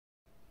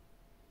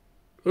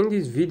In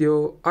this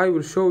video I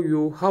will show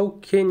you how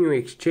can you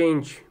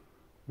exchange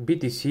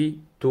BTC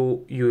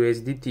to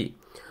USDT.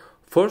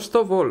 First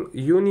of all,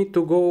 you need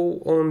to go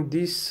on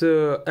this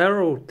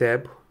arrow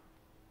tab,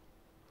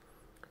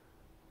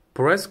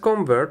 press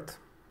convert,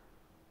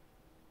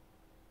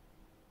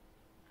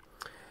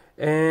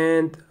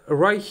 and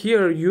right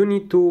here you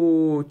need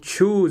to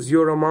choose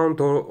your amount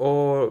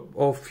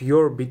of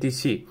your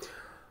BTC.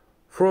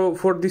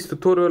 For this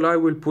tutorial I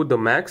will put the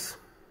max.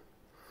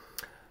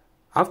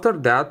 After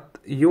that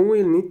you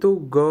will need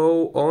to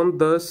go on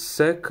the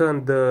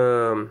second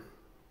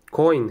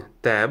coin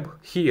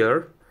tab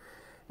here,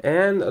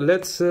 and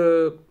let's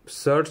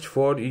search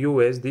for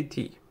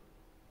USDT.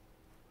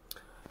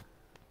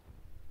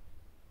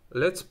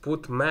 Let's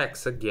put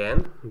max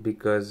again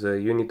because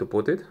you need to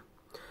put it.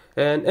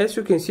 And as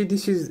you can see,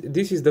 this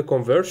is the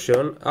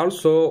conversion.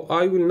 Also,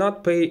 I will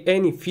not pay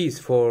any fees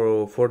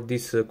for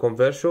this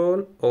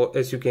conversion, or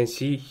as you can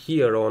see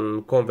here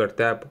on convert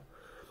tab.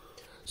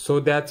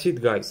 So that's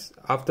it, guys.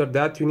 After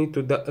that you need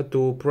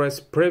to press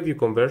preview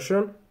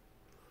conversion,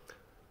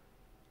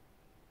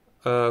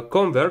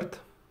 convert,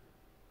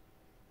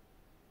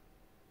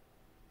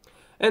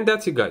 and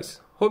that's it,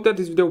 guys. Hope that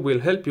this video will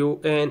help you,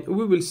 and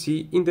we will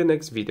see in the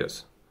next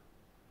videos.